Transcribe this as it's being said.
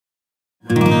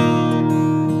So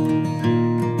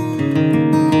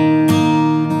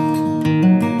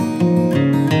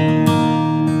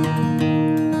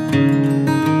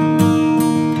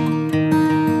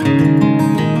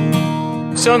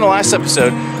in the last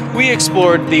episode, we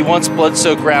explored the once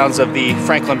blood-soaked grounds of the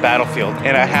Franklin battlefield,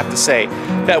 and I have to say,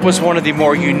 that was one of the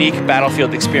more unique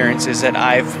battlefield experiences that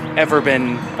I've ever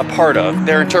been a part of.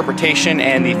 Their interpretation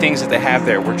and the things that they have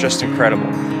there were just incredible.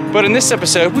 But in this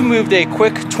episode, we moved a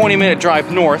quick 20-minute drive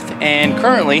north, and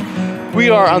currently, we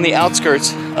are on the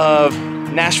outskirts of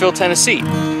Nashville, Tennessee.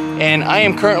 And I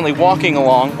am currently walking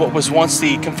along what was once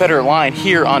the Confederate line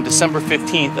here on December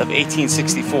 15th of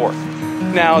 1864.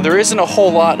 Now, there isn't a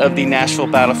whole lot of the Nashville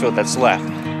battlefield that's left.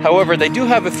 However, they do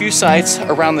have a few sites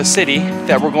around the city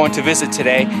that we're going to visit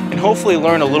today and hopefully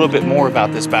learn a little bit more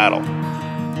about this battle.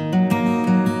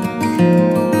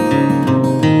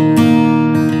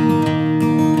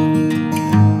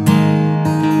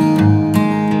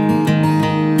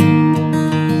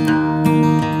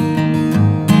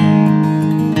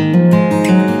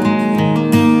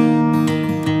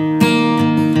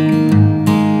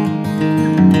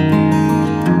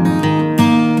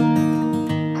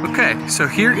 So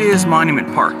here is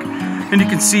Monument Park, and you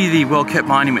can see the well-kept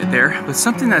monument there, but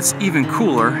something that's even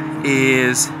cooler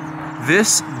is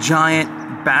this giant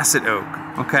basset oak,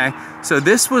 okay? So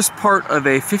this was part of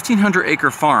a 1,500-acre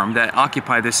farm that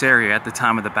occupied this area at the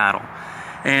time of the battle,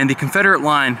 and the Confederate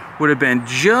line would have been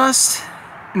just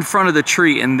in front of the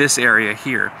tree in this area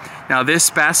here. Now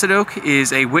this basset oak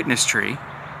is a witness tree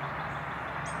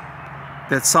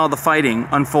that saw the fighting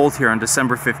unfold here on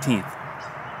December 15th.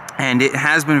 And it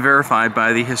has been verified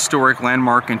by the Historic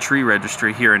Landmark and Tree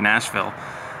Registry here in Nashville.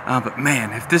 But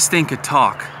man, if this thing could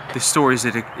talk, the stories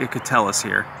that it could tell us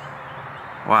here.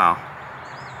 Wow.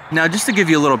 Now, just to give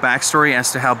you a little backstory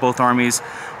as to how both armies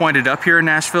winded up here in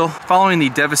Nashville, following the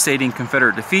devastating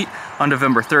Confederate defeat on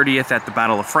November 30th at the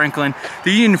Battle of Franklin,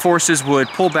 the Union forces would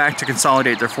pull back to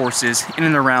consolidate their forces in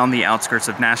and around the outskirts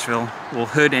of Nashville. Well,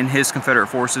 Hood and his Confederate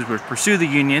forces would pursue the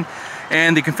Union,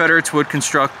 and the Confederates would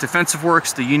construct defensive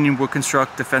works, the Union would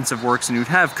construct defensive works, and you'd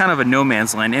have kind of a no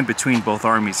man's land in between both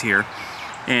armies here.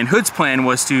 And Hood's plan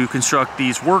was to construct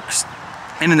these works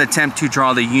in an attempt to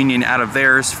draw the Union out of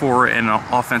theirs for an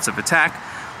offensive attack,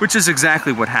 which is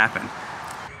exactly what happened.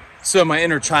 So my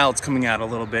inner child's coming out a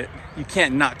little bit. You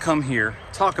can't not come here,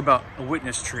 talk about a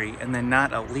witness tree, and then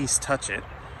not at least touch it.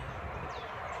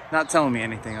 Not telling me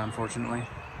anything, unfortunately.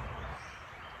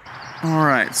 All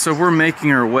right, so we're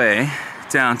making our way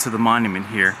down to the monument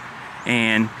here,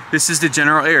 and this is the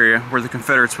general area where the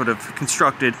Confederates would have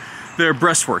constructed their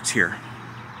breastworks here.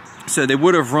 So they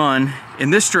would have run in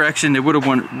this direction, they would have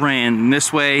ran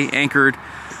this way, anchored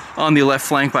on the left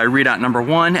flank by redoubt number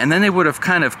 1, and then they would have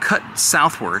kind of cut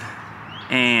southward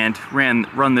and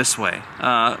run this way.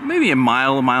 Maybe a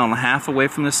mile and a half away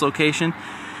from this location.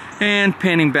 And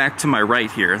panning back to my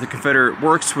right here, the Confederate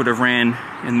works would have ran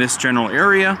in this general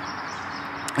area,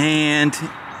 and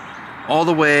all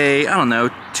the way, I don't know,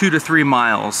 2 to 3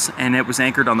 miles, and it was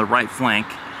anchored on the right flank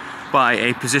by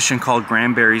a position called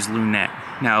Granbury's Lunette.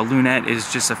 Now, lunette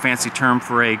is just a fancy term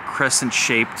for a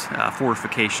crescent-shaped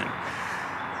fortification.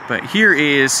 But here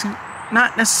is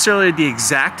not necessarily the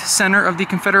exact center of the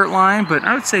Confederate line, but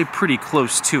I would say pretty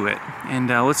close to it. And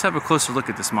let's have a closer look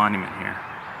at this monument here.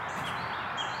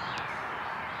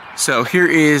 So here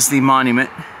is the monument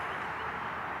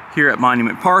here at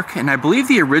Monument Park, and I believe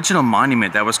the original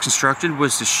monument that was constructed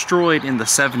was destroyed in the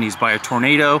 70s by a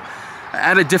tornado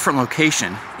at a different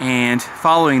location. And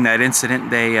following that incident,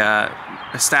 they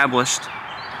established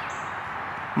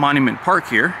Monument Park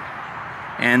here,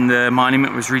 and the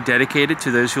monument was rededicated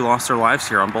to those who lost their lives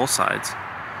here on both sides.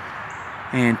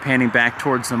 And panning back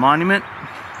towards the monument,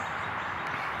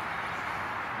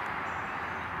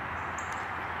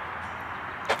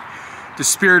 the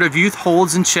spirit of youth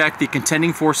holds in check the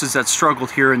contending forces that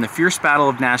struggled here in the fierce Battle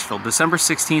of Nashville, December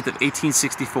 16th of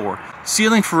 1864,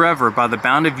 sealing forever by the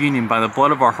bond of union by the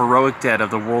blood of our heroic dead of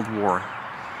the World War,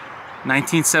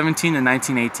 1917 and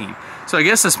 1918. So I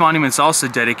guess this monument's also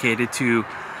dedicated to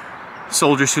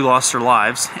soldiers who lost their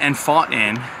lives and fought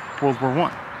in World War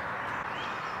I.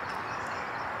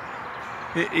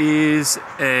 It is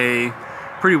a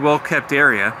pretty well-kept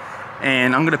area,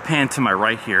 and I'm going to pan to my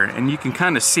right here, and you can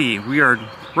kind of see we are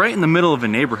right in the middle of a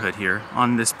neighborhood here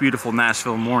on this beautiful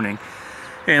Nashville morning.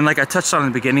 And like I touched on in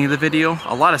the beginning of the video,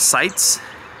 a lot of sites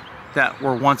that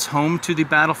were once home to the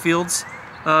battlefields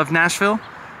of Nashville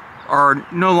are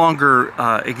no longer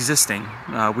existing.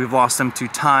 We've lost them to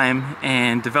time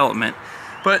and development,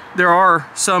 but there are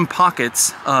some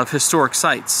pockets of historic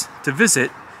sites to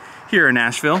visit here in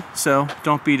Nashville, so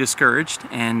don't be discouraged.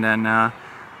 And then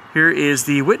here is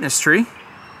the witness tree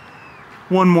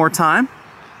one more time.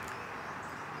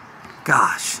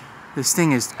 Gosh, this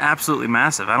thing is absolutely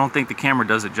massive. I don't think the camera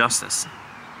does it justice.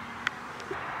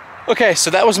 Okay, so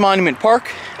that was Monument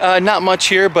Park. Not much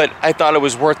here, but I thought it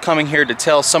was worth coming here to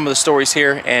tell some of the stories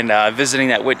here, and visiting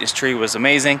that witness tree was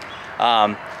amazing.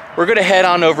 We're going to head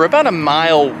on over about a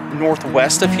mile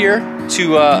northwest of here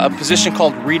to a position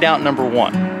called Redoubt Number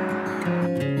 1.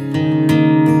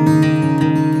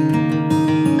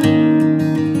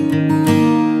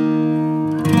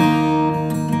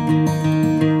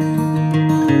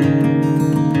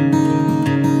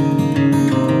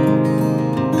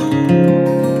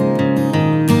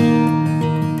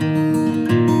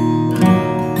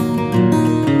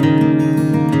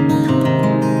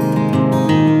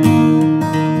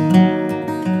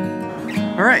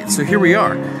 So here we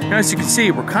are. Now, as you can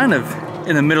see, we're kind of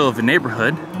in the middle of a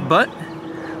neighborhood, but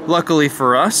luckily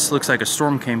for us, looks like a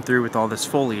storm came through with all this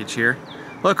foliage here.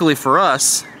 Luckily for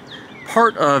us,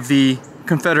 part of the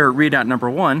Confederate Redoubt Number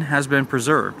 1 has been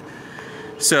preserved.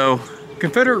 So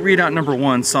Confederate Redoubt Number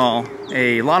 1 saw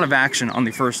a lot of action on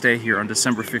the first day here on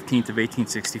December 15th of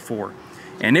 1864.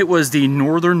 And it was the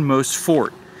northernmost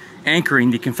fort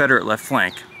anchoring the Confederate left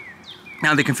flank.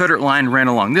 Now, the Confederate line ran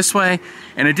along this way,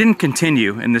 and it didn't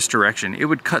continue in this direction. It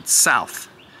would cut south,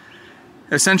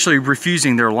 essentially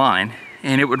refusing their line,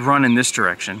 and it would run in this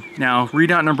direction. Now,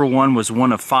 Redoubt Number 1 was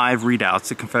one of 5 redoubts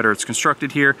the Confederates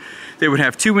constructed here. They would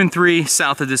have 2 and 3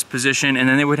 south of this position, and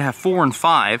then they would have 4 and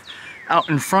 5 out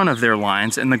in front of their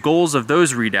lines, and the goals of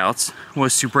those redoubts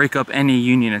was to break up any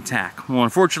Union attack. Well,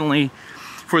 unfortunately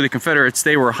for the Confederates,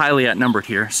 they were highly outnumbered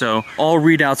here, so all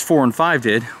redoubts 4 and 5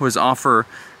 did was offer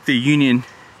the Union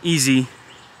easy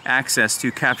access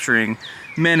to capturing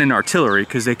men and artillery,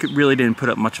 because they really didn't put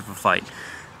up much of a fight.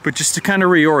 But just to kind of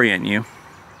reorient you,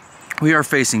 we are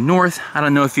facing north. I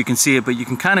don't know if you can see it, but you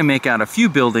can kind of make out a few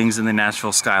buildings in the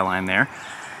Nashville skyline there.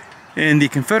 And the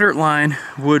Confederate line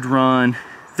would run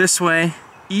this way,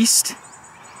 east,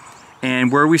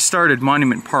 and where we started,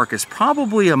 Monument Park, is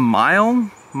probably a mile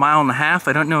and a half,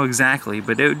 I don't know exactly,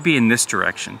 but it would be in this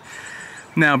direction.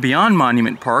 Now, beyond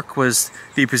Monument Park was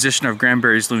the position of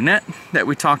Granbury's Lunette that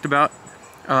we talked about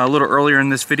a little earlier in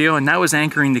this video, and that was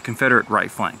anchoring the Confederate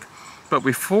right flank. But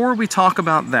before we talk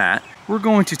about that, we're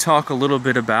going to talk a little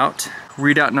bit about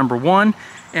Redoubt Number 1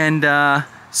 and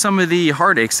some of the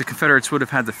heartaches the Confederates would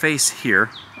have had to face here,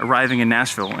 arriving in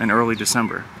Nashville in early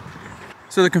December.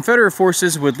 So the Confederate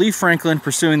forces would leave Franklin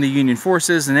pursuing the Union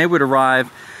forces, and they would arrive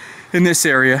in this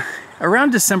area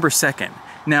around December 2nd.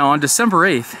 Now, on December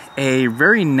 8th, a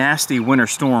very nasty winter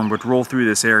storm would roll through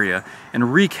this area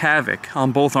and wreak havoc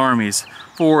on both armies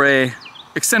for an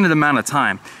extended amount of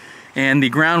time. And the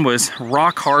ground was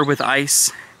rock hard with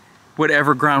ice.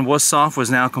 Whatever ground was soft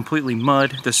was now completely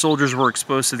mud. The soldiers were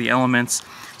exposed to the elements.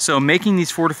 So making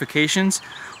these fortifications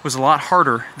was a lot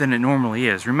harder than it normally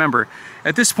is. Remember,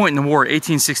 at this point in the war,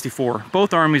 1864,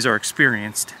 both armies are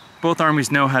experienced. Both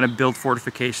armies know how to build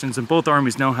fortifications, and both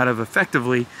armies know how to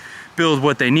effectively build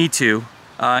what they need to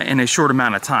in a short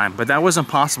amount of time, but that wasn't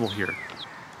possible here.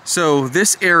 So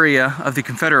this area of the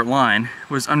Confederate line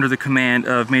was under the command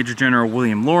of Major General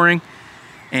William Loring,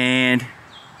 and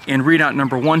in Redoubt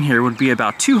Number 1 here would be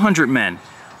about 200 men.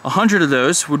 100 of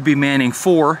those would be manning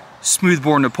 4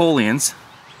 smoothbore Napoleons,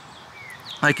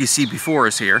 like you see before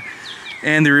us here,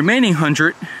 and the remaining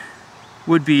 100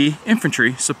 would be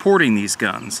infantry supporting these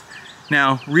guns.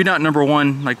 Now, Redoubt Number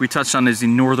 1, like we touched on, is the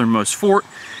northernmost fort,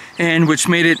 and which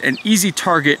made it an easy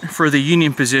target for the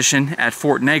Union position at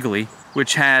Fort Negley,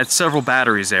 which had several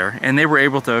batteries there, and they were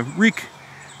able to wreak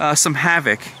some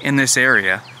havoc in this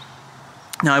area.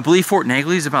 Now, I believe Fort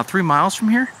Negley is about 3 miles from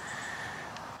here.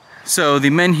 So the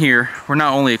men here were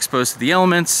not only exposed to the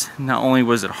elements, not only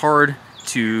was it hard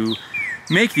to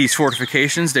make these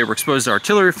fortifications, they were exposed to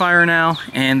artillery fire now,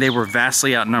 and they were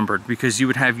vastly outnumbered, because you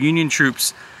would have Union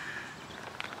troops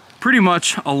pretty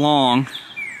much along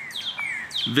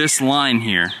this line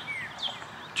here,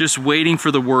 just waiting for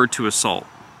the word to assault.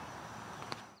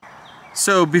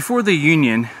 So before the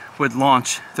Union would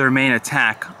launch their main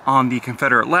attack on the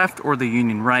Confederate left or the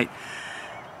Union right,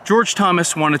 George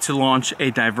Thomas wanted to launch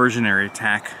a diversionary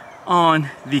attack on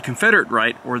the Confederate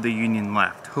right or the Union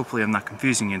left. Hopefully I'm not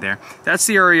confusing you there. That's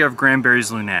the area of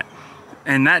Granbury's Lunette.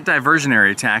 And that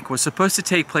diversionary attack was supposed to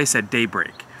take place at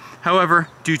daybreak. However,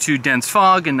 due to dense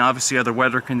fog and obviously other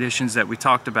weather conditions that we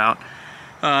talked about,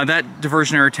 that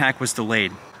diversionary attack was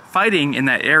delayed. Fighting in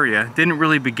that area didn't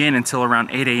really begin until around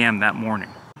 8 a.m. that morning.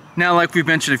 Now, like we've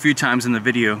mentioned a few times in the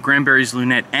video, Granbury's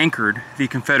Lunette anchored the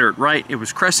Confederate right. It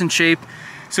was crescent shaped.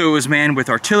 So it was manned with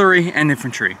artillery and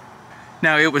infantry.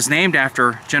 Now, it was named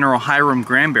after General Hiram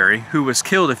Granberry, who was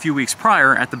killed a few weeks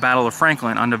prior at the Battle of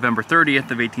Franklin on November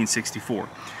 30th of 1864.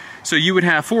 So you would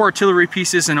have 4 artillery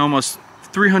pieces and almost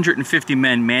 350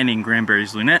 men manning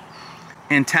Granberry's Lunette.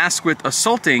 And tasked with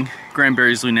assaulting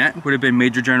Granberry's Lunette would have been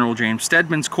Major General James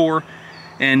Stedman's corps.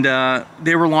 And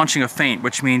they were launching a feint,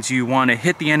 which means you want to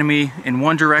hit the enemy in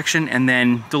one direction and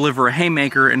then deliver a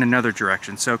haymaker in another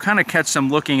direction. So kind of catch them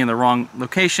looking in the wrong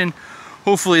location.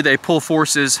 Hopefully they pull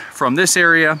forces from this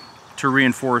area to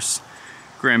reinforce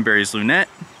Granberry's Lunette,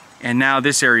 and now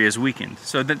this area is weakened.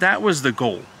 So that was the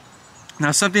goal.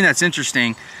 Now, something that's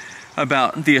interesting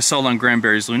about the assault on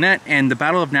Granberry's Lunette and the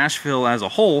Battle of Nashville as a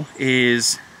whole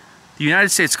is the United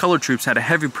States colored troops had a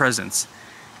heavy presence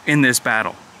in this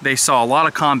battle. They saw a lot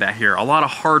of combat here, a lot of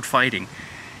hard fighting.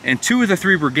 And 2 of the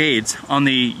 3 brigades on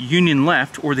the Union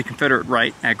left, or the Confederate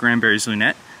right, at Granberry's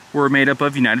Lunette were made up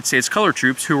of United States colored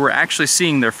troops who were actually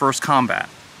seeing their first combat.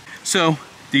 So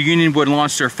the Union would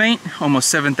launch their feint, almost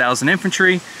 7,000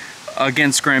 infantry,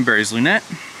 against Granberry's Lunette.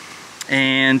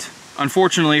 And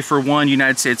unfortunately for one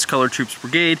United States colored troops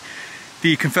brigade,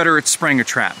 the Confederates sprang a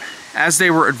trap. As they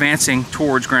were advancing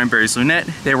towards Granberry's Lunette,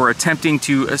 they were attempting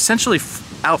to essentially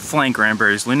outflank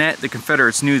Granberry's Lunette. The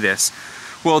Confederates knew this.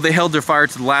 Well, they held their fire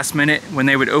to the last minute. When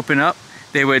they would open up,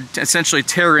 they would essentially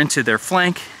tear into their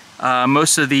flank.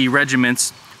 Most of the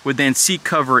regiments would then seek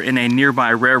cover in a nearby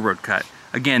railroad cut.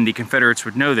 Again, the Confederates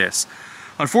would know this.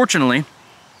 Unfortunately,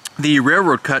 the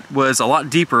railroad cut was a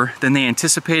lot deeper than they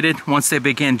anticipated. Once they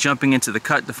began jumping into the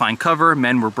cut to find cover,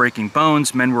 men were breaking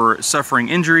bones, men were suffering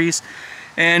injuries,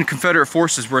 and Confederate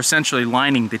forces were essentially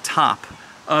lining the top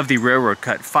of the railroad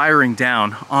cut, firing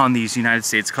down on these United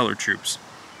States colored troops.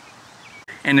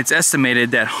 And it's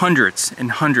estimated that hundreds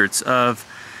and hundreds of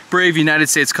brave United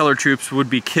States colored troops would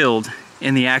be killed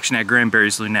in the action at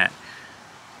Granberry's Lunette.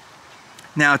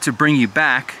 Now, to bring you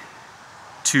back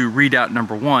to redoubt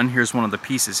number 1, here's one of the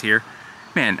pieces here.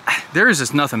 Man, there is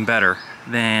just nothing better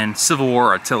than Civil War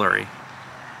artillery.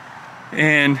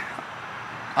 And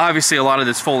obviously a lot of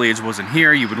this foliage wasn't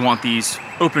here. You would want these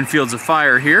open fields of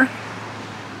fire here.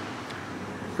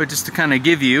 But just to kind of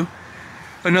give you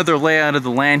another layout of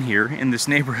the land here in this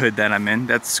neighborhood that I'm in,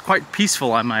 that's quite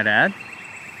peaceful, I might add.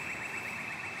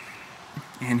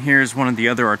 And here's one of the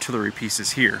other artillery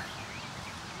pieces here.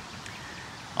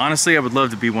 Honestly, I would love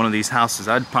to be one of these houses.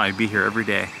 I'd probably be here every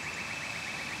day.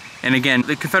 And again,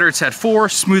 the Confederates had 4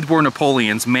 smoothbore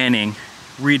Napoleons manning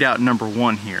redoubt number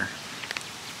 1 here.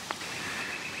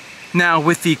 Now,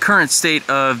 with the current state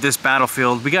of this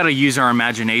battlefield, we got to use our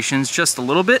imaginations just a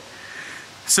little bit.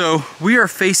 So we are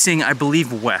facing, I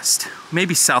believe, west,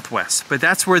 maybe southwest, but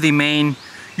that's where the main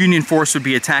Union force would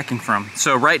be attacking from.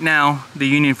 So right now, the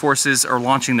Union forces are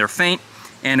launching their feint,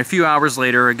 and a few hours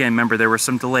later, again, remember there were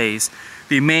some delays,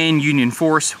 the main Union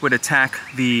force would attack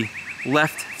the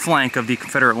left flank of the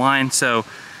Confederate line. So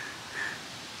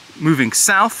moving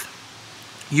south,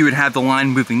 you would have the line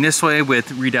moving this way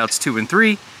with redoubts 2 and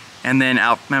 3, and then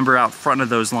out front of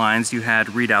those lines, you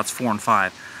had redoubts 4 and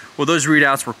 5. Well, those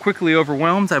redoubts were quickly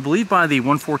overwhelmed, I believe, by the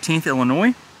 114th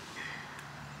Illinois.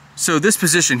 So this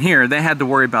position here, they had to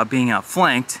worry about being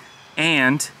outflanked,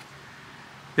 and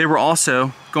they were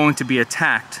also going to be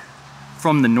attacked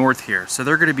from the north here. So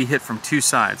they're going to be hit from 2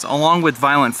 sides, along with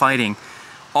violent fighting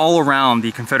all around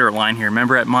the Confederate line here.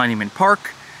 Remember at Monument Park,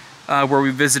 where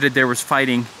we visited, there was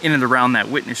fighting in and around that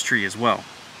witness tree as well.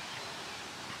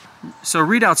 So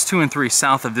redoubts 2 and 3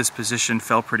 south of this position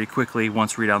fell pretty quickly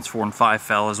once redoubts 4 and 5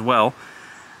 fell as well.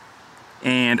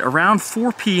 And around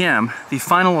 4 p.m., the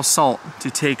final assault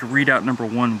to take redoubt number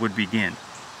 1 would begin.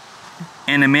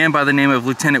 And a man by the name of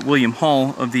Lieutenant William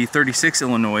Hall of the 36th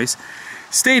Illinois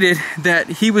stated that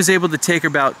he was able to take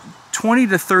about 20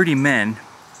 to 30 men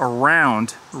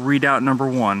around redoubt number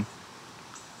 1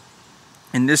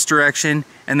 in this direction,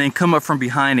 and then come up from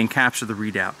behind and capture the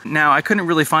redoubt. Now, I couldn't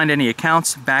really find any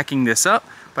accounts backing this up,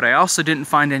 but I also didn't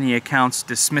find any accounts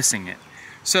dismissing it.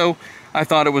 So I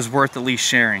thought it was worth at least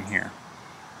sharing here.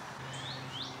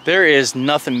 There is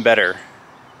nothing better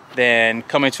than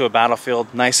coming to a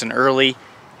battlefield nice and early.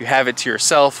 You have it to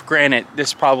yourself. Granted,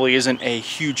 this probably isn't a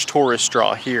huge tourist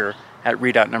draw here at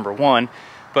redoubt number 1,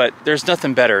 but there's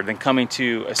nothing better than coming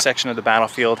to a section of the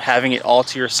battlefield, having it all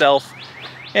to yourself,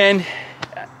 and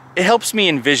it helps me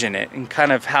envision it and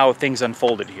kind of how things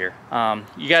unfolded here.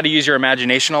 You got to use your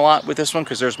imagination a lot with this one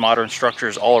because there's modern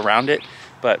structures all around it.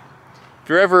 But if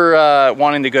you're ever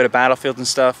wanting to go to battlefields and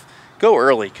stuff, go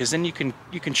early, because then you can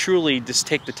truly just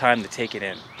take the time to take it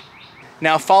in.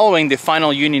 Now, following the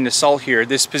final Union assault here,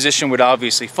 this position would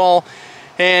obviously fall,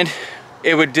 and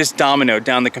it would just domino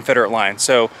down the Confederate line.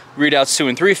 So redoubts 2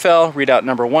 and 3 fell, redoubt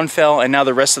number 1 fell, and now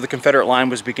the rest of the Confederate line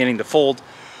was beginning to fold.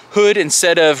 Hood,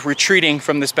 instead of retreating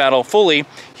from this battle fully,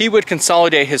 he would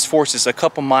consolidate his forces a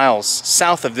couple miles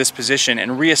south of this position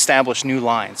and reestablish new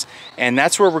lines. And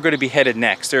that's where we're going to be headed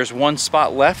next. There's one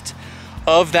spot left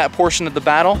of that portion of the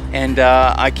battle, and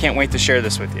I can't wait to share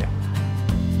this with you.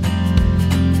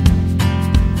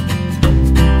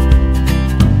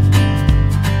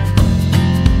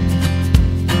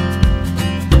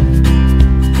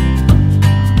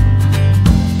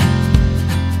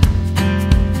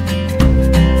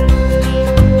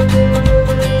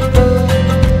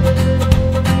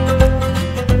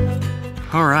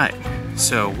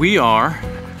 So we are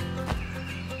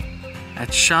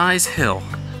at Shies Hill.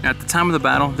 Now, at the time of the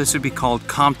battle, this would be called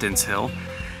Compton's Hill,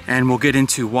 and we'll get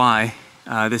into why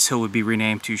this hill would be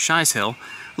renamed to Shies Hill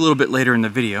a little bit later in the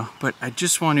video, but I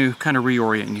just want to kind of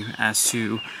reorient you as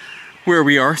to where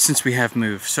we are since we have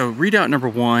moved. So redoubt number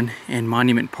 1 and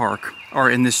Monument Park are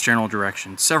in this general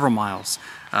direction, several miles.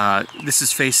 This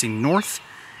is facing north,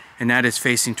 and that is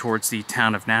facing towards the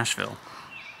town of Nashville.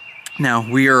 Now,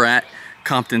 we are at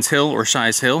Compton's Hill, or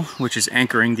Shies Hill, which is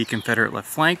anchoring the Confederate left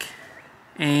flank.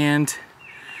 And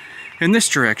in this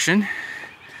direction,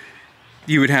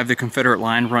 you would have the Confederate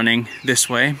line running this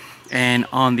way. And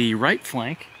on the right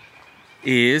flank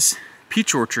is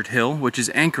Peach Orchard Hill, which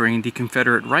is anchoring the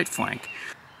Confederate right flank.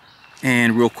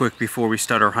 And real quick before we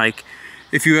start our hike,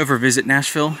 if you ever visit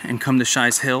Nashville and come to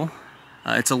Shies Hill,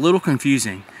 it's a little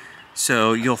confusing.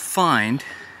 So you'll find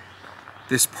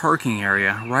this parking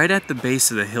area right at the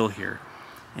base of the hill here.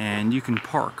 And you can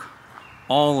park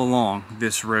all along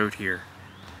this road here.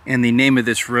 And the name of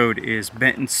this road is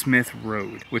Benton Smith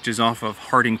Road, which is off of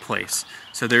Harding Place.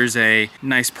 So there's a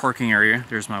nice parking area.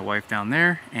 There's my wife down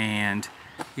there, and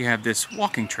you have this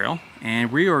walking trail.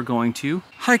 And we are going to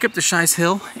hike up the Shies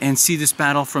Hill and see this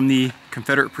battle from the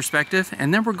Confederate perspective.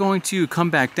 And then we're going to come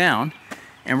back down,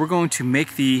 and we're going to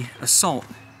make the assault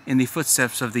in the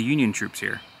footsteps of the Union troops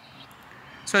here.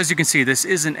 So as you can see, this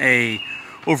isn't a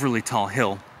overly tall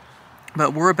hill,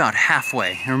 but we're about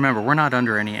halfway. And remember, we're not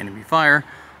under any enemy fire.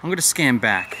 I'm going to scan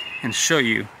back and show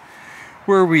you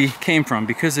where we came from,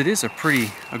 because it is a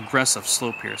pretty aggressive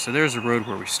slope here. So there's the road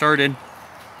where we started,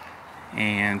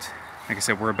 and like I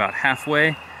said, we're about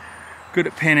halfway. Good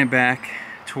at panning back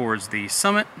towards the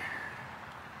summit,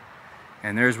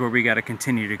 and there's where we got to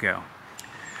continue to go.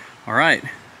 All right,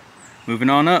 moving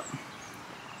on up.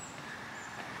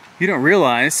 You don't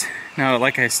realize, now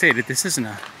like I stated, this isn't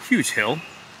a huge hill,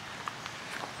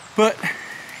 but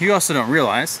you also don't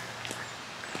realize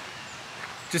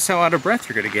just how out of breath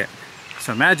you're gonna get.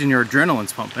 So imagine your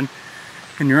adrenaline's pumping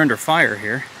and you're under fire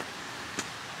here.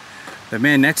 The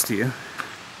man next to you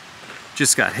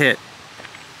just got hit.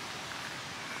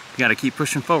 You gotta keep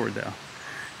pushing forward though.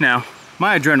 Now,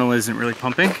 my adrenaline isn't really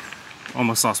pumping.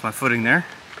 Almost lost my footing there.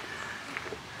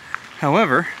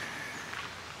 However,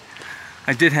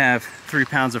 I did have 3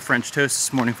 pounds of French toast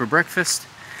this morning for breakfast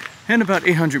and about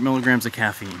 800 milligrams of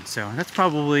caffeine. So that's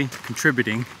probably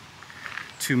contributing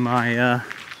to my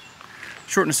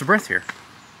shortness of breath here.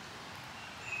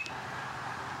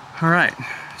 All right,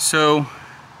 so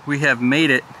we have made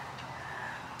it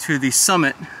to the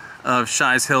summit of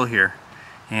Shies Hill here.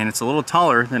 And it's a little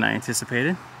taller than I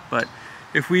anticipated, but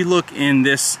if we look in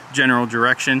this general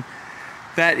direction,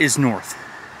 that is north,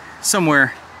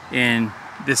 somewhere in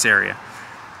this area.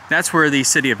 That's where the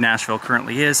city of Nashville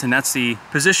currently is, and that's the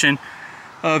position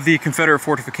of the Confederate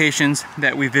fortifications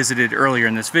that we visited earlier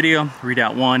in this video,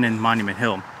 Redoubt 1 and Monument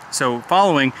Hill. So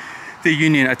following the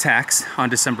Union attacks on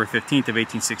December 15th of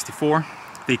 1864,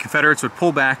 the Confederates would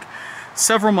pull back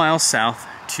several miles south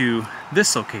to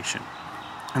this location.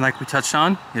 And like we touched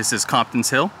on, this is Compton's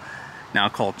Hill, now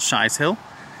called Shies Hill.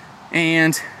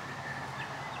 And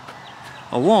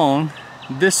along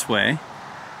this way,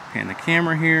 and the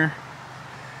camera here,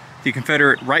 the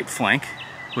Confederate right flank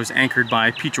was anchored by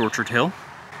Peach Orchard Hill.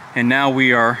 And now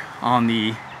we are on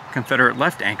the Confederate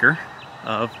left anchor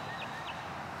of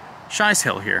Shies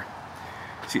Hill here.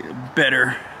 See a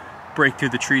better break through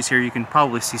the trees here. You can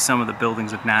probably see some of the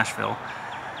buildings of Nashville.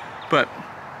 But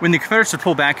when the Confederates would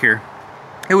pull back here,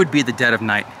 it would be the dead of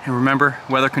night. And remember,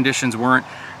 weather conditions weren't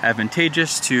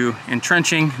advantageous to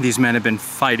entrenching. These men have been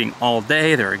fighting all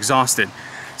day. They're exhausted.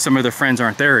 Some of their friends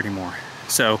aren't there anymore.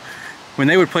 So when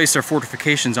they would place their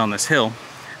fortifications on this hill,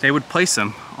 they would place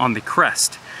them on the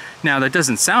crest. Now that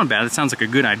doesn't sound bad, it sounds like a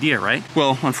good idea, right?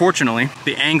 Well, unfortunately,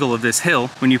 the angle of this hill,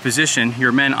 when you position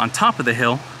your men on top of the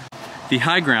hill, the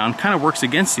high ground kind of works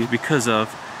against you because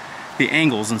of the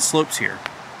angles and slopes here.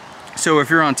 So if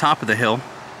you're on top of the hill,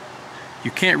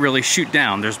 you can't really shoot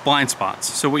down. There's blind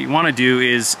spots. So what you want to do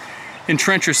is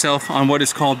entrench yourself on what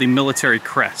is called the military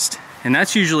crest. And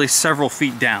that's usually several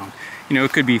feet down. You know,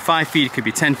 it could be 5 feet, it could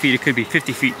be 10 feet, it could be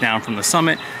 50 feet down from the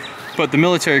summit. But the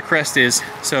military crest is,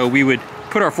 so we would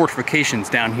put our fortifications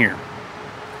down here.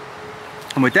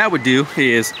 And what that would do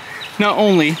is not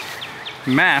only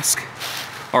mask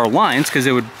our lines, because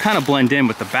it would kind of blend in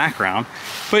with the background,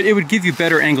 but it would give you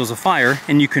better angles of fire,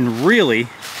 and you can really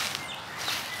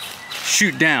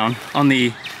shoot down on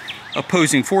the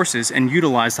opposing forces and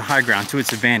utilize the high ground to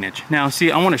its advantage. Now,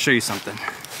 see, I want to show you something.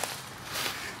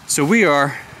 So we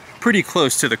are pretty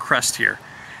close to the crest here.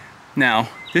 Now,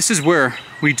 this is where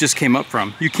we just came up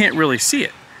from. You can't really see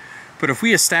it, but if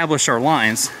we establish our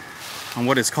lines on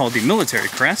what is called the military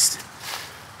crest,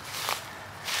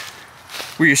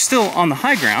 where you're still on the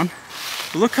high ground,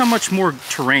 look how much more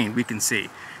terrain we can see.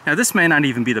 Now, this may not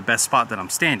even be the best spot that I'm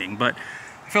standing, but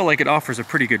I felt like it offers a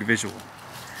pretty good visual.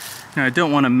 Now, I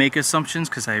don't want to make assumptions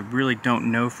because I really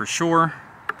don't know for sure,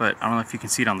 but I don't know if you can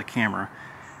see it on the camera.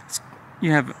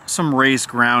 You have some raised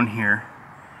ground here.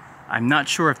 I'm not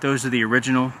sure if those are the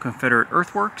original Confederate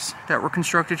earthworks that were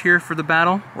constructed here for the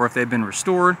battle, or if they've been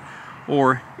restored,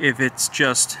 or if it's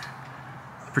just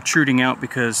protruding out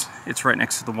because it's right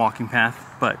next to the walking path.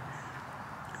 But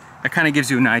that kind of gives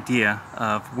you an idea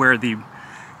of where the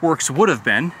works would have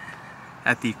been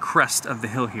at the crest of the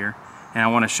hill here. And I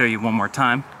want to show you one more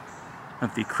time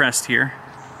of the crest here.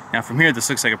 Now from here, this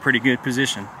looks like a pretty good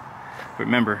position. But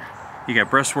remember, you got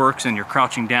breastworks and you're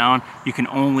crouching down. You can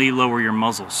only lower your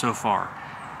muzzle so far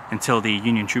until the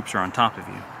Union troops are on top of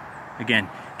you. Again,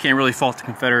 can't really fault the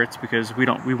Confederates because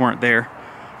we weren't there.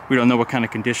 We don't know what kind of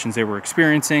conditions they were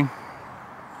experiencing,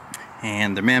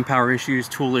 and the manpower issues,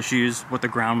 tool issues, what the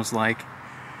ground was like.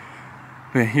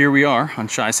 But here we are on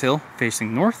Shies Hill,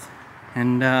 facing north,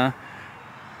 and we're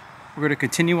going to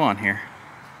continue on here.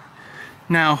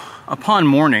 Now, upon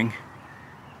morning,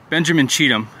 Benjamin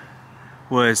Cheatham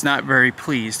was not very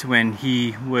pleased when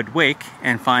he would wake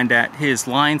and find that his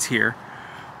lines here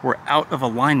were out of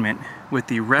alignment with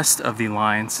the rest of the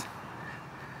lines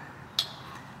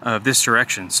of this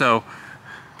direction. So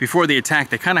before the attack,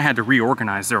 they kind of had to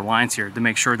reorganize their lines here to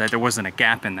make sure that there wasn't a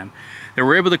gap in them. They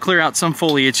were able to clear out some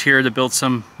foliage here to build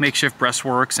some makeshift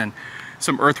breastworks and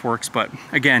some earthworks, but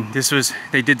again,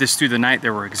 they did this through the night. They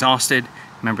were exhausted.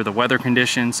 Remember the weather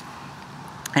conditions.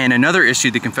 And another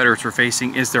issue the Confederates were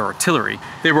facing is their artillery.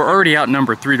 They were already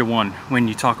outnumbered 3-1 when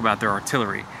you talk about their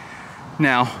artillery.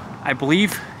 Now, I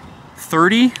believe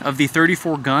 30 of the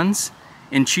 34 guns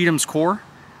in Cheatham's corps,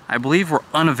 I believe, were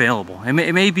unavailable. It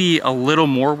may be a little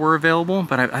more were available,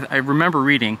 but I remember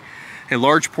reading a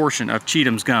large portion of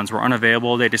Cheatham's guns were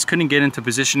unavailable. They just couldn't get into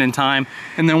position in time,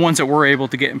 and the ones that were able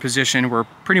to get in position were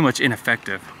pretty much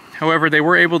ineffective. However, they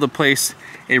were able to place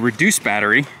a reduced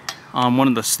battery on one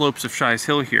of the slopes of Shies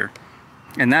Hill here,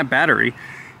 and that battery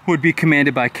would be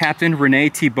commanded by Captain Rene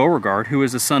T. Beauregard, who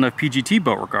is the son of P.G.T.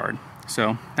 Beauregard.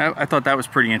 So I thought that was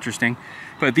pretty interesting.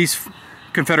 But these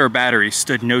Confederate batteries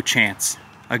stood no chance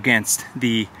against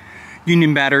the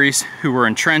Union batteries who were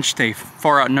entrenched. They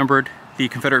far outnumbered the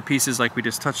Confederate pieces like we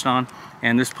just touched on,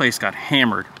 and this place got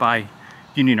hammered by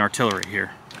Union artillery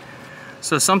here.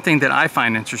 So something that I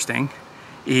find interesting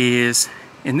is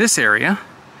in this area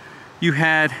you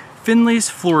had Finley's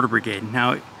Florida Brigade.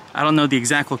 Now, I don't know the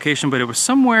exact location, but it was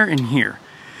somewhere in here.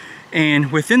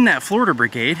 And within that Florida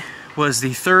Brigade was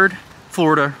the 3rd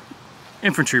Florida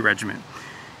Infantry Regiment.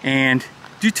 And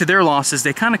due to their losses,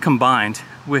 they kind of combined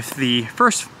with the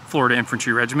 1st Florida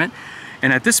Infantry Regiment.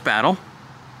 And at this battle,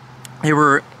 they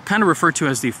were kind of referred to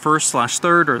as the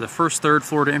 1st/3rd or the 1st 3rd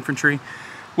Florida Infantry.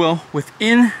 Well,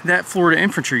 within that Florida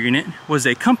Infantry unit was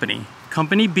a company,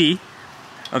 Company B,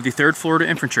 of the 3rd Florida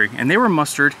Infantry, and they were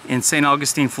mustered in St.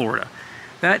 Augustine, Florida.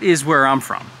 That is where I'm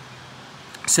from.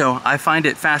 So I find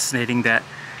it fascinating that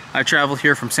I traveled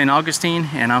here from St. Augustine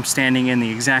and I'm standing in the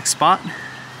exact spot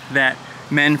that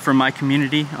men from my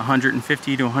community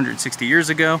 150 to 160 years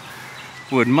ago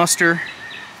would muster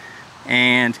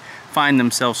and find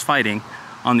themselves fighting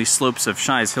on the slopes of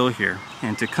Shies Hill here.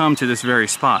 And to come to this very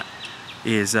spot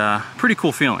is a pretty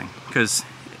cool feeling, because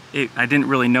I didn't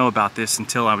really know about this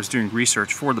until I was doing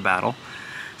research for the battle,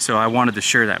 so I wanted to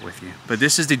share that with you. But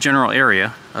this is the general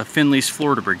area of Finley's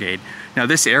Florida Brigade. Now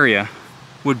this area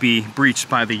would be breached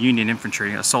by the Union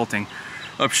infantry assaulting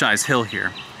up Shies Hill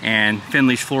here, and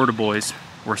Finley's Florida boys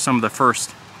were some of the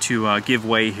first to give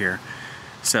way here.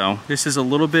 So this is a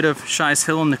little bit of Shies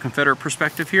Hill in the Confederate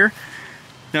perspective here.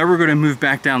 Now we're going to move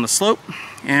back down the slope,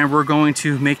 and we're going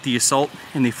to make the assault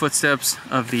in the footsteps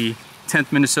of the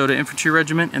 10th Minnesota Infantry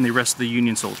Regiment and the rest of the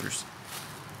Union soldiers.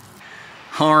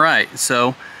 All right,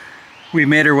 so We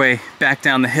made our way back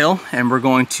down the hill, and we're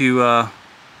going to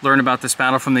learn about this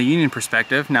battle from the Union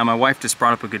perspective. Now, my wife just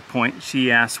brought up a good point.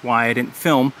 She asked why I didn't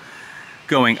film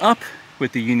going up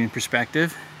with the Union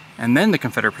perspective and then the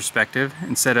Confederate perspective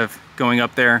instead of going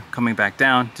up there, coming back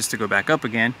down just to go back up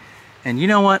again. And you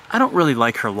know what? I don't really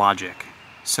like her logic.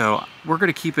 So we're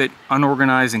going to keep it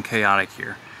unorganized and chaotic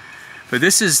here. But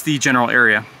this is the general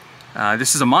area.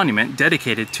 This is a monument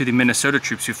dedicated to the Minnesota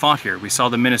troops who fought here. We saw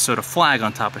the Minnesota flag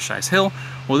on top of Shies Hill.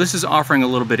 Well, this is offering a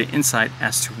little bit of insight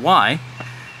as to why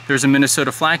there's a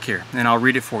Minnesota flag here. And I'll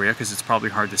read it for you because it's probably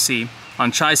hard to see.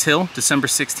 On Shies Hill, December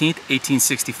 16th,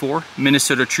 1864,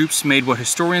 Minnesota troops made what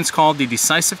historians call the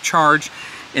decisive charge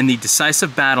in the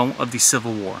decisive battle of the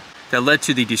Civil War that led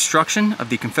to the destruction of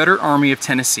the Confederate Army of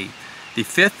Tennessee. The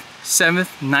 5th,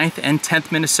 7th, 9th, and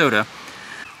 10th Minnesota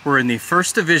were in the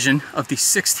 1st Division of the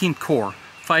 16th Corps,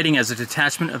 fighting as a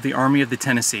detachment of the Army of the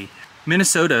Tennessee.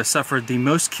 Minnesota suffered the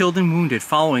most killed and wounded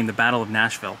following the Battle of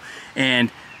Nashville,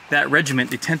 and that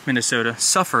regiment, the 10th Minnesota,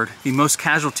 suffered the most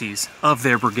casualties of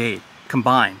their brigade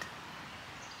combined.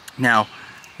 Now,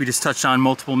 we just touched on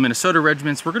multiple Minnesota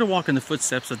regiments. We're going to walk in the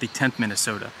footsteps of the 10th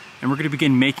Minnesota, and we're going to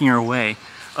begin making our way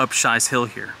up Shies Hill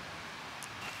here.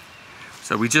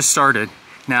 So we just started.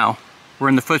 Now, we're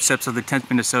in the footsteps of the 10th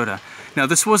Minnesota. Now,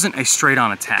 this wasn't a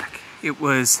straight-on attack.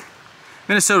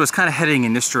 Minnesota was kind of heading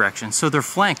in this direction, so their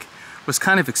flank was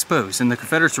kind of exposed, and the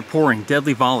Confederates were pouring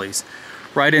deadly volleys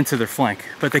right into their flank.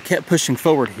 But they kept pushing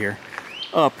forward here,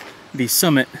 up the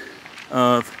summit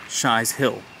of Shies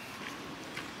Hill.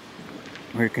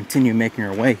 We're going to continue making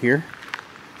our way here.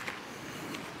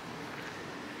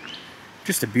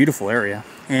 Just a beautiful area.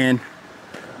 And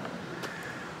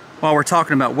while we're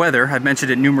talking about weather, I've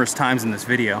mentioned it numerous times in this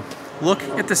video. Look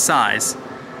at the size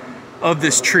of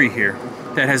this tree here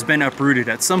that has been uprooted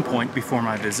at some point before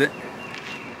my visit.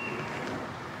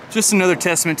 Just another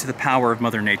testament to the power of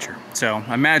Mother Nature. So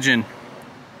imagine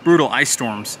brutal ice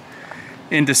storms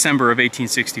in December of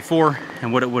 1864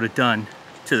 and what it would have done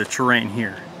to the terrain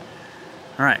here.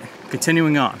 All right,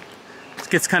 continuing on.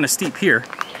 It gets kind of steep here.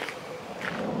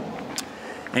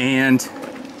 And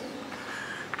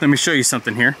let me show you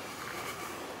something here.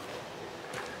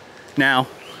 Now,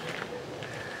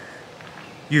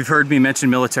 you've heard me mention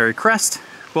military crest.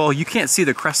 Well, you can't see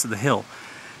the crest of the hill.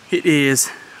 It is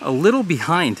a little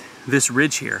behind this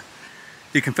ridge here.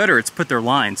 The Confederates put their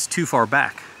lines too far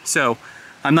back. So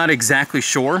I'm not exactly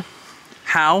sure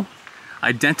how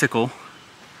identical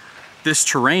this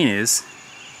terrain is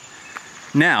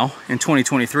now in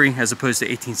 2023 as opposed to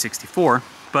 1864.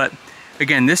 But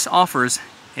again, this offers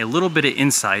a little bit of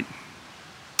insight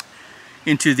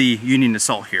into the Union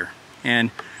assault here.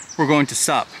 And we're going to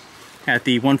stop at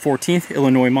the 114th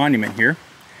Illinois Monument here.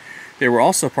 They were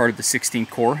also part of the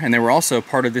 16th Corps, and they were also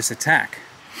part of this attack.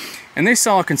 And they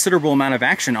saw a considerable amount of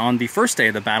action on the first day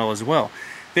of the battle as well.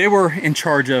 They were in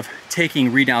charge of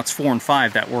taking redoubts 4 and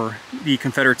 5 that were the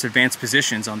Confederates' advanced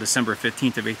positions on December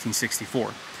 15th of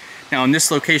 1864. Now, in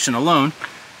this location alone,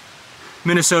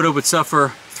 Minnesota would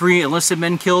suffer 3 enlisted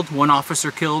men killed, 1 officer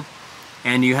killed,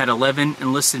 and you had 11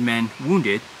 enlisted men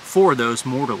wounded, 4 of those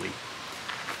mortally.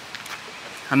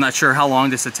 I'm not sure how long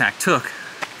this attack took,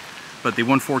 but the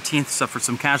 114th suffered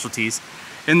some casualties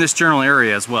in this general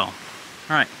area as well.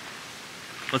 All right,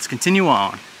 let's continue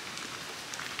on.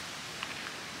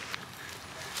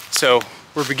 So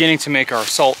we're beginning to make our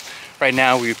assault. Right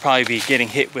now we would probably be getting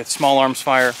hit with small arms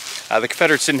fire. The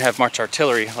Confederates didn't have much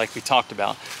artillery like we talked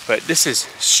about, but this is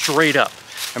straight up.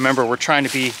 Remember, we're trying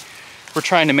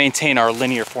to maintain our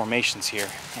linear formations here,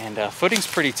 and footing's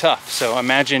pretty tough. So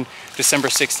imagine December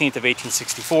 16th of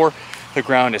 1864, the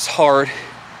ground is hard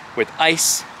with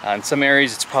ice. In some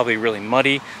areas it's probably really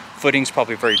muddy, footing's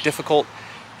probably very difficult,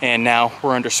 and now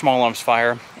we're under small arms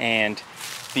fire, and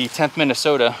the 10th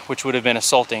Minnesota, which would have been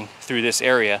assaulting through this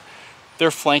area,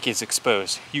 their flank is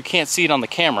exposed. You can't see it on the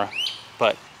camera,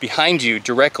 but behind you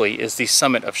directly is the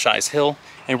summit of Shies Hill,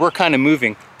 and we're kind of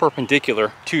moving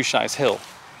perpendicular to Shies Hill.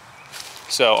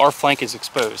 So our flank is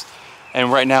exposed,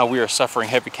 and right now we are suffering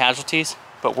heavy casualties,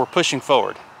 but we're pushing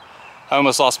forward. I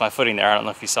almost lost my footing there. I don't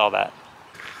know if you saw that.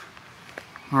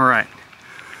 All right,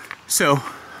 so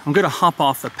I'm gonna hop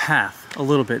off the path a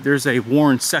little bit. There's a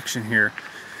worn section here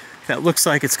that looks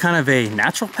like it's kind of a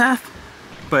natural path,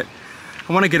 but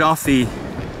I want to get off the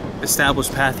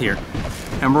established path here,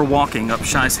 and we're walking up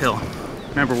Shies Hill.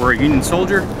 Remember, we're a Union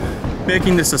soldier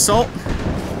making this assault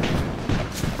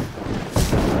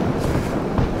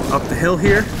up the hill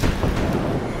here.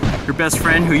 Your best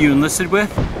friend who you enlisted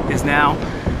with is now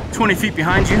 20 feet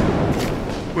behind you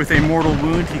with a mortal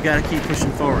wound. You gotta keep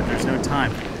pushing forward, there's no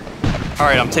time. All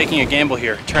right, I'm taking a gamble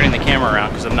here, turning the camera around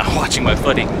because I'm not watching my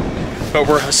footing. But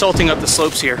we're assaulting up the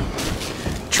slopes here,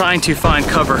 trying to find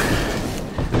cover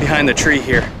behind the tree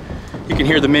here. You can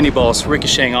hear the mini balls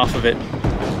ricocheting off of it.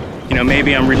 You know,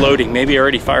 maybe I'm reloading, maybe I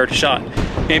already fired a shot.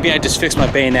 Maybe I just fixed my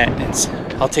bayonet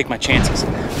and I'll take my chances.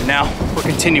 But now we're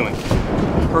continuing.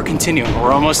 We're continuing,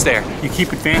 we're almost there. You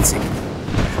keep advancing,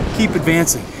 keep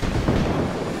advancing.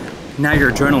 Now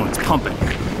your adrenaline's pumping.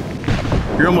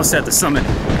 You're almost at the summit.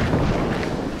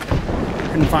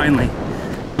 And finally,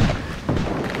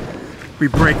 we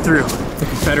break through the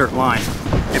Confederate line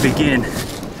and begin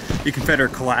the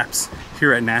Confederate collapse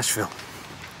here at Nashville.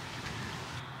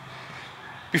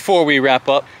 Before we wrap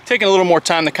up, taking a little more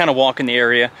time to kind of walk in the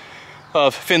area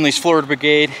of Finley's Florida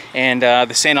Brigade and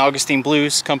the St. Augustine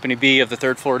Blues, Company B of the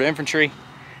 3rd Florida Infantry.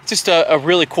 It's just a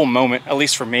really cool moment, at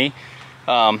least for me.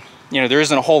 You know, there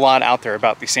isn't a whole lot out there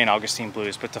about the St. Augustine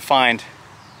Blues, but to find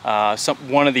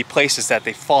one of the places that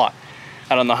they fought.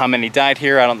 I don't know how many died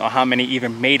here, I don't know how many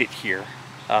even made it here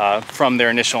from their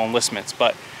initial enlistments,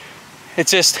 but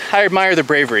it's just, I admire the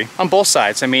bravery on both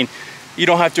sides. I mean, you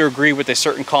don't have to agree with a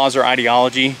certain cause or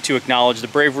ideology to acknowledge the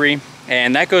bravery,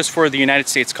 and that goes for the United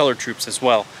States Colored Troops as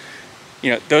well.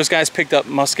 You know, those guys picked up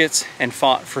muskets and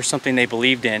fought for something they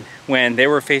believed in when they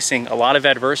were facing a lot of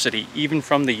adversity, even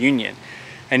from the Union,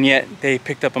 and yet they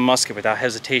picked up a musket without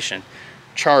hesitation,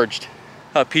 charged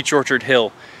up Peach Orchard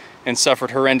Hill, and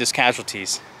suffered horrendous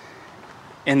casualties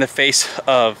in the face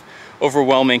of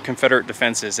overwhelming Confederate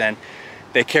defenses, and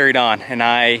they carried on, and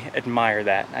I admire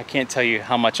that. I can't tell you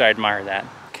how much I admire that.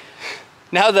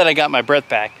 Now that I got my breath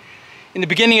back, in the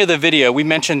beginning of the video we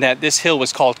mentioned that this hill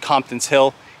was called Compton's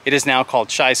Hill. It is now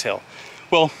called Shy's Hill.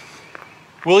 Well,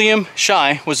 William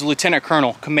Shy was a lieutenant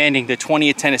colonel commanding the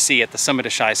 20th Tennessee at the summit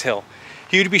of Shy's Hill.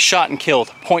 He would be shot and killed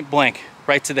point blank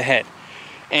right to the head,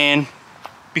 and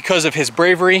because of his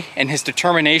bravery and his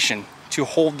determination to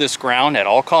hold this ground at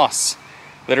all costs,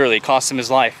 literally it cost him his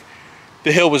life,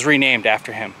 the hill was renamed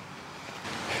after him.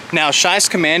 Now, Shy's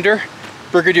commander,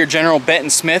 Brigadier General Benton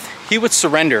Smith, he would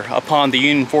surrender upon the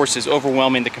Union forces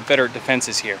overwhelming the Confederate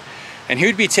defenses here, and he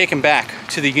would be taken back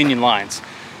to the Union lines.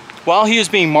 While he was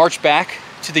being marched back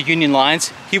to the Union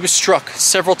lines, he was struck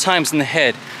several times in the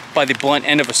head by the blunt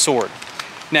end of a sword.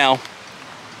 Now,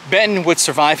 Benton would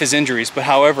survive his injuries, but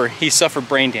however, he suffered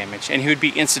brain damage, and he would be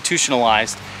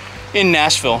institutionalized in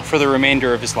Nashville for the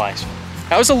remainder of his life.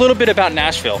 That was a little bit about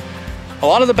Nashville. A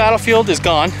lot of the battlefield is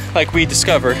gone, like we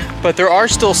discovered, but there are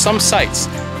still some sites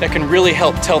that can really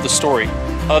help tell the story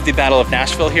of the Battle of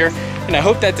Nashville here. And I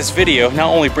hope that this video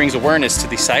not only brings awareness to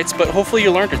these sites, but hopefully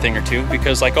you learned a thing or two,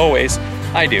 because like always,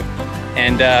 I do.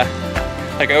 And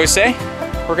like I always say,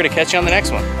 we're gonna catch you on the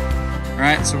next one. All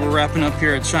right, so we're wrapping up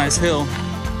here at Shy's Hill.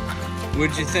 What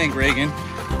did you think, Reagan?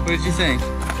 What did you think?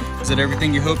 Is it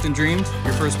everything you hoped and dreamed?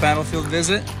 Your first battlefield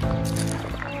visit?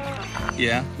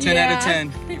 Yeah, 10 out of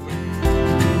 10.